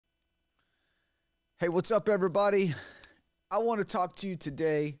Hey, what's up, everybody? I want to talk to you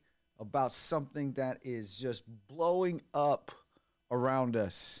today about something that is just blowing up around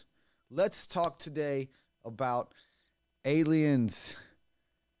us. Let's talk today about aliens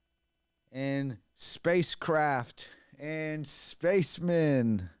and spacecraft and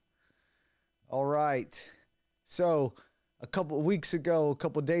spacemen. All right. So, a couple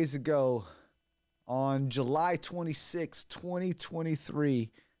days ago, on July 26, 2023,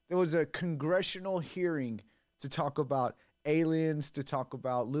 there was a congressional hearing to talk about aliens, to talk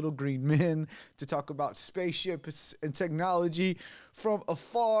about little green men, to talk about spaceships and technology from a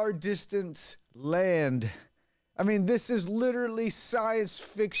far distant land. I mean, this is literally science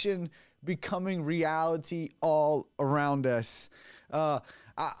fiction becoming reality all around us.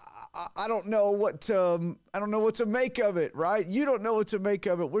 I don't know what to make of it, right? You don't know what to make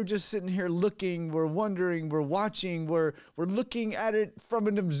of it. We're just sitting here looking, we're wondering, we're watching, we're looking at it from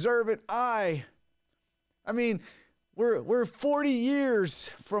an observant eye. I mean, we're 40 years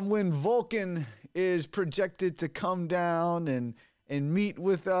from when Vulcan is projected to come down and meet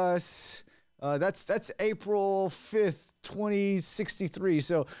with us. That's April 5th, 2063.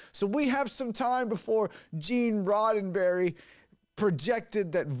 So we have some time before Gene Roddenberry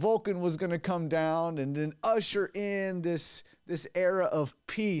projected that Vulcan was going to come down and then usher in this era of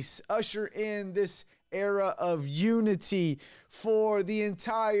peace, usher in this era of unity for the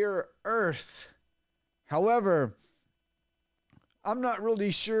entire earth. However, I'm not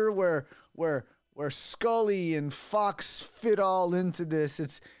really sure where Scully and Fox fit all into this.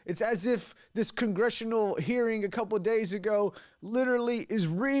 It's as if this congressional hearing a couple days ago literally is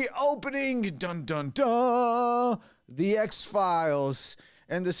reopening, dun dun dun, the X-Files,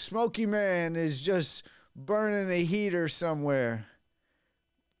 and the Smoky Man is just burning a heater somewhere.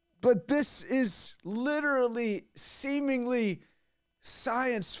 But this is literally, seemingly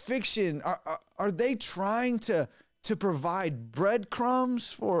science fiction. Are they trying to provide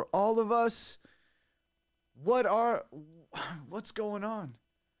breadcrumbs for all of us? What's going on?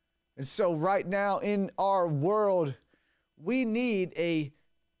 And so right now in our world, we need a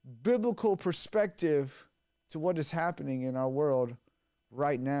biblical perspective to what is happening in our world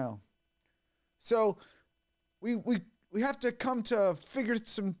right now. So we have to come to figure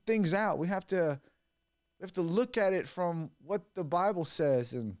some things out. We have to look at it from what the Bible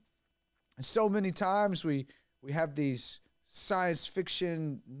says. And so many times we have these science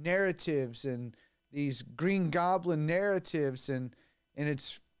fiction narratives and these Green Goblin narratives, and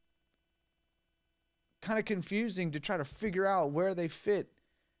it's kind of confusing to try to figure out where they fit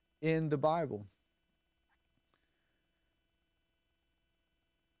in the Bible.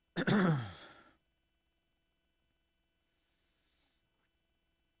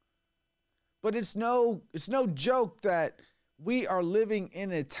 But it's no joke that we are living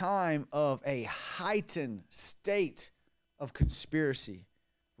in a time of a heightened state of conspiracy,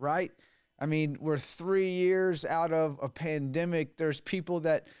 right? I mean, we're 3 years out of a pandemic. There's people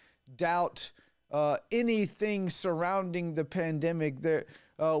that doubt anything surrounding the pandemic.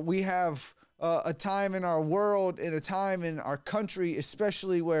 We have a time in our world and a time in our country,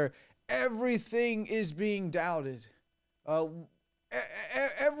 especially, where everything is being doubted.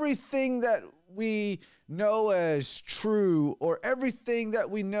 Everything that we know as true, or everything that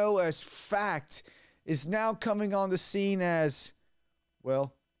we know as fact, is now coming on the scene as,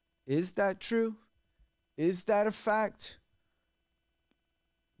 well, is that true? Is that a fact?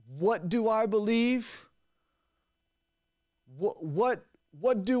 What do I believe? What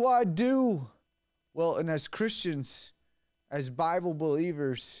do I do? Well, and as Christians, as Bible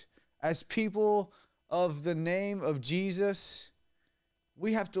believers, as people of the name of Jesus,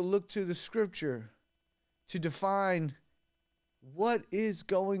 we have to look to the scripture to define what is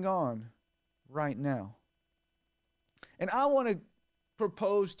going on right now. And I want to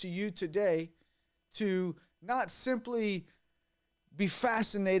propose to you today to not simply be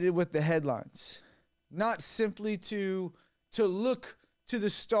fascinated with the headlines, not simply to look to the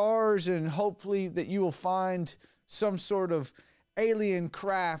stars and hopefully that you will find some sort of alien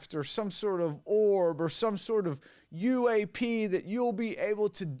craft or some sort of orb or some sort of UAP that you'll be able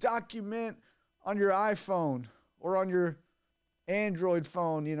to document on your iPhone or on your Android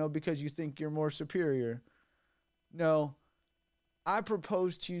phone, because you think you're more superior. No, I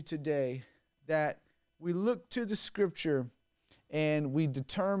propose to you today that we look to the scripture and we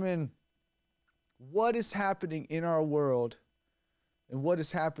determine what is happening in our world and what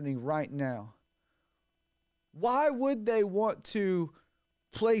is happening right now. Why would they want to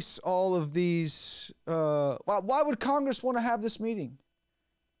place all of these? Why would Congress want to have this meeting?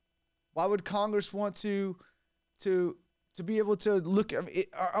 Why would Congress want to be able to look?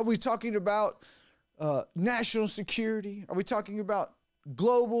 Are we talking about national security? Are we talking about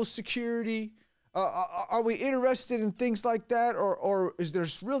global security? Are we interested in things like that? Or is there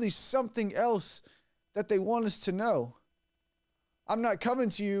really something else that they want us to know? I'm not coming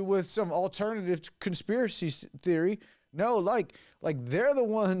to you with some alternative conspiracy theory. No, like they're the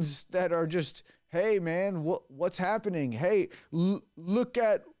ones that are just, hey man, what's happening? Hey, look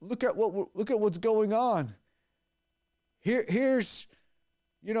at what's going on. Here's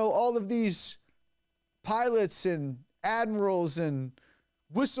all of these pilots and admirals and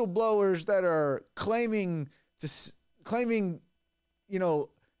whistleblowers that are claiming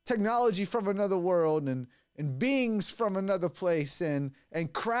technology from another world and beings from another place and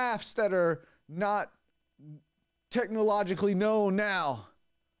crafts that are not technologically known now.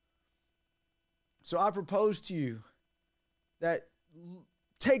 So I propose to you that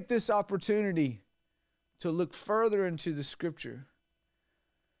take this opportunity to look further into the scripture.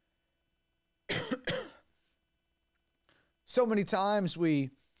 So many times we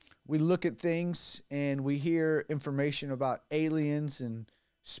look at things and we hear information about aliens and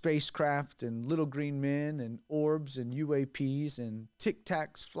spacecraft and little green men and orbs and UAPs and tic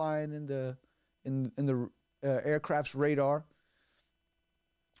tacs flying in the aircraft's radar,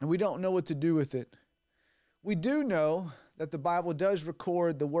 and we don't know what to do with it. We do know that the Bible does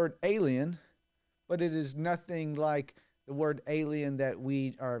record the word alien, but it is nothing like the word alien that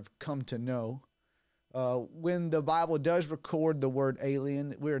we have come to know. When the Bible does record the word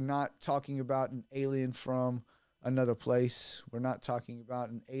alien, we're not talking about an alien from another place. We're not talking about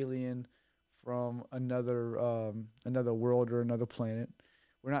an alien from another world or another planet.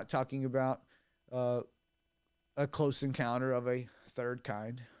 We're not talking about a close encounter of a third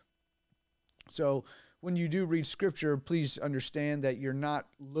kind. So when you do read scripture, please understand that you're not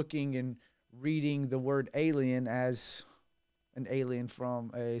looking and reading the word alien as an alien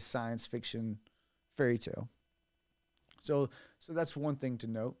from a science fiction fairy tale. So that's one thing to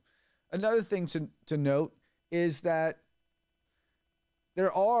note. Another thing to note is that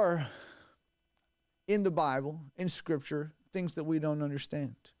there are in the Bible, in scripture, things that we don't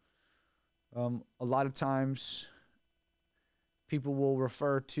understand. A lot of times people will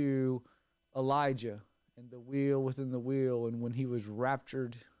refer to Elijah and the wheel within the wheel, and when he was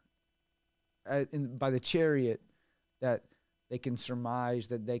raptured by the chariot, that they can surmise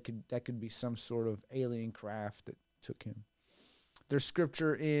that that could be some sort of alien craft that took him. There's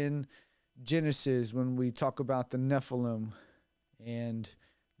scripture in Genesis when we talk about the Nephilim, and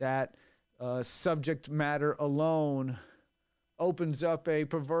that subject matter alone opens up a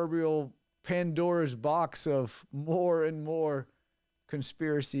proverbial Pandora's box of more and more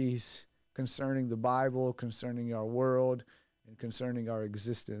conspiracies concerning the Bible, concerning our world, and concerning our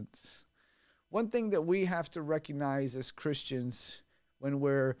existence. One thing that we have to recognize as Christians when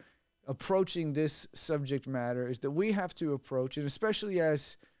we're approaching this subject matter is that we have to approach, and especially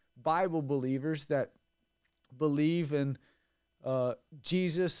as Bible believers that believe in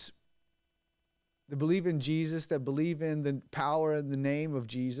Jesus, that believe in the power and the name of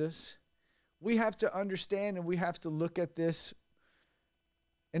Jesus, we have to understand and we have to look at this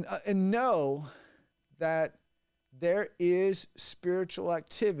and know that there is spiritual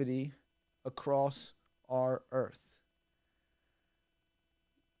activity across our earth.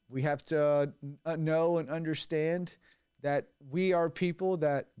 We have to know and understand that we are people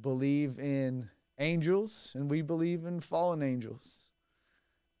that believe in angels and we believe in fallen angels.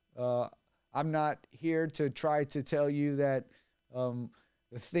 I'm not here to try to tell you that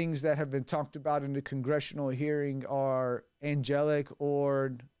the things that have been talked about in the congressional hearing are angelic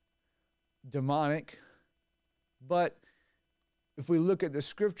or demonic. But if we look at the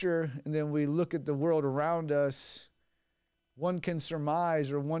scripture and then we look at the world around us, one can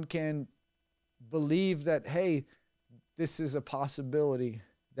surmise or one can believe that, hey, this is a possibility,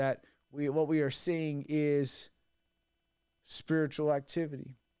 that what we are seeing is spiritual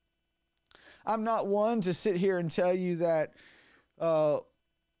activity. I'm not one to sit here and tell you that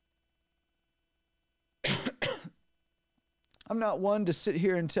I'm not one to sit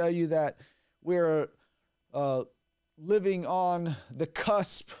here and tell you that we're living on the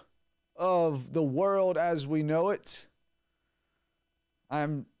cusp of the world as we know it.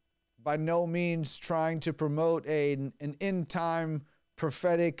 I'm by no means trying to promote an end-time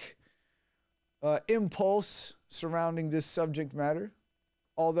prophetic impulse surrounding this subject matter,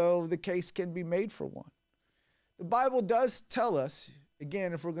 although the case can be made for one. The Bible does tell us,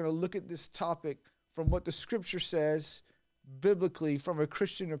 again, if we're going to look at this topic from what the scripture says biblically from a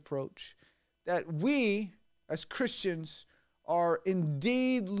Christian approach, that we as Christians are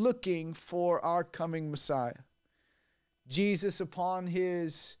indeed looking for our coming Messiah. Jesus, upon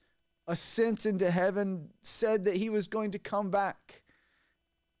his ascent into heaven, said that he was going to come back.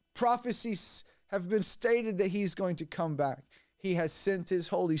 Prophecies have been stated that he's going to come back. He has sent his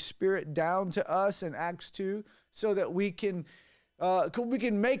Holy Spirit down to us in Acts 2 so that we can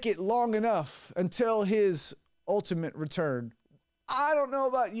make it long enough until his ultimate return. I don't know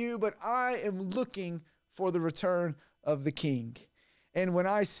about you, but I am looking for the return of the King. And when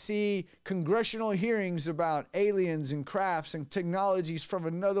I see congressional hearings about aliens and crafts and technologies from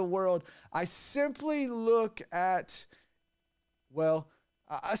another world, I simply look at that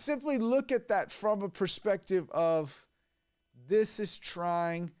from a perspective of this is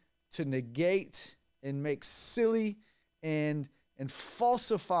trying to negate and make silly and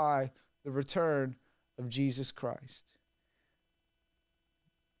falsify the return of Jesus Christ.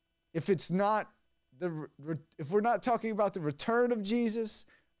 If we're not talking about the return of Jesus,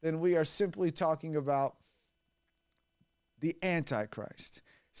 then we are simply talking about the Antichrist.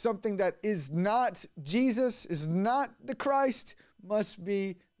 Something that is not Jesus, is not the Christ, must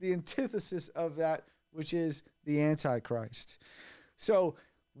be the antithesis of that, which is the Antichrist. So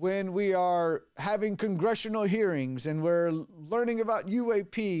when we are having congressional hearings and we're learning about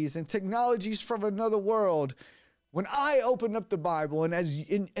UAPs and technologies from another world, when I open up the Bible, and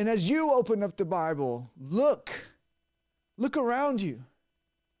as you open up the Bible, look around you,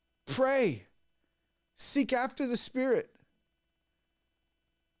 pray, seek after the Spirit,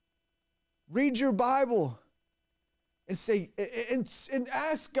 read your Bible, and say and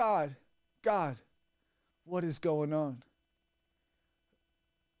ask God, what is going on?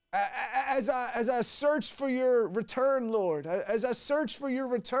 As I search for your return, Lord, as I search for your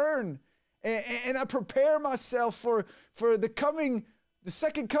return, and I prepare myself for the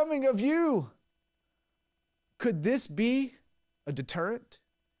second coming of you. Could this be a deterrent?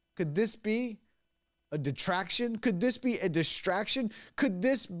 Could this be a detraction? Could this be a distraction? Could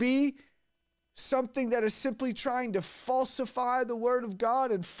this be something that is simply trying to falsify the Word of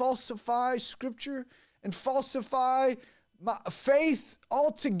God and falsify Scripture and falsify my faith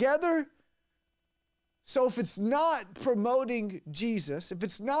altogether? So if it's not promoting Jesus, if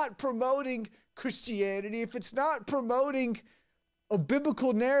it's not promoting Christianity, if it's not promoting a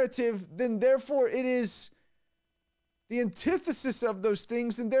biblical narrative, then therefore it is the antithesis of those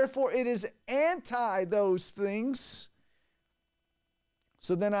things, and therefore it is anti those things.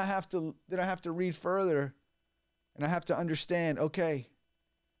 So then I have to read further, and I have to understand, okay,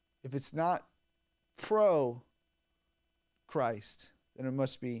 if it's not pro Christ, then it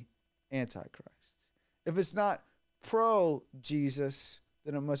must be anti-Christ. If it's not pro-Jesus,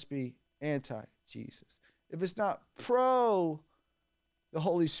 then it must be anti-Jesus. If it's not pro the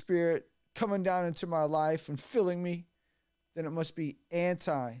Holy Spirit coming down into my life and filling me, then it must be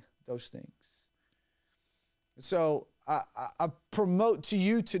anti those things. So I promote to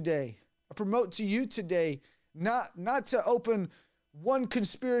you today. Not to open one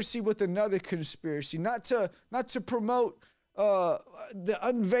conspiracy with another conspiracy, not to promote the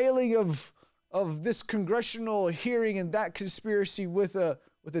unveiling of this congressional hearing and that conspiracy with a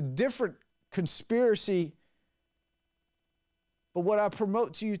different conspiracy. But what I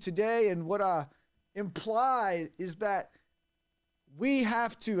promote to you today and what I imply is that we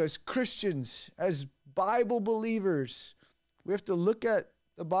have to, as Christians, as Bible believers, we have to look at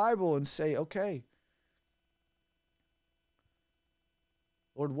the Bible and say, okay,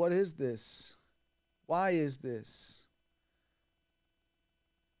 Lord, what is this? Why is this?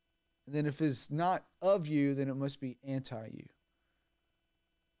 And then if it's not of you, then it must be anti-you.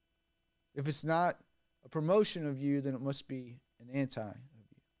 If it's not a promotion of you, then it must be an anti of you.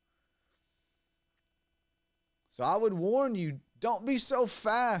 So I would warn you, don't be so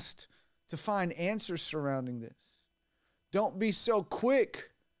fast to find answers surrounding this. Don't be so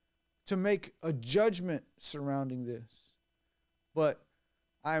quick to make a judgment surrounding this. But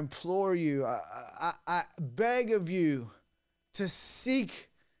I implore you, I beg of you to seek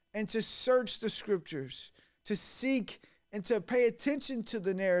and to search the Scriptures, to seek and to pay attention to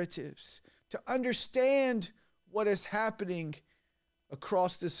the narratives, to understand what is happening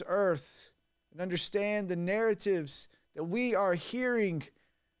across this earth, and understand the narratives that we are hearing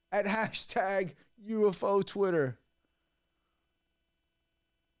at hashtag UFO Twitter.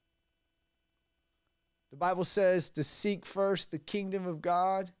 The Bible says to seek first the kingdom of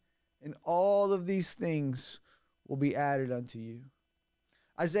God, and all of these things will be added unto you.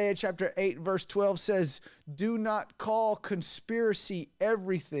 Isaiah chapter 8 verse 12 says, do not call conspiracy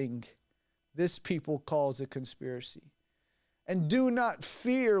everything this people calls a conspiracy. And do not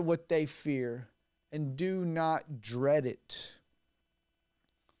fear what they fear, and do not dread it.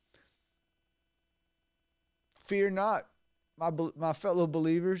 Fear not, my fellow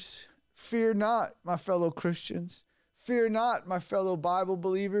believers, fear not, my fellow Christians. Fear not, my fellow Bible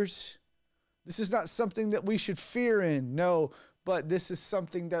believers. This is not something that we should fear in, no, but this is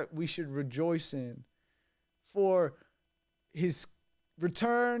something that we should rejoice in. For his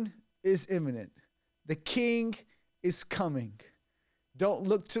return is imminent. The King is coming. Don't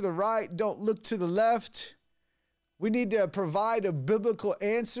look to the right. Don't look to the left. We need to provide a biblical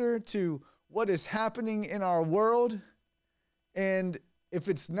answer to what is happening in our world. And if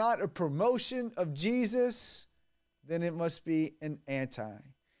it's not a promotion of Jesus, then it must be an anti.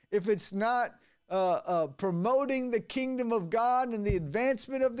 If it's not promoting the kingdom of God and the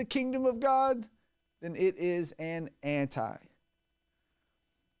advancement of the kingdom of God, then it is an anti.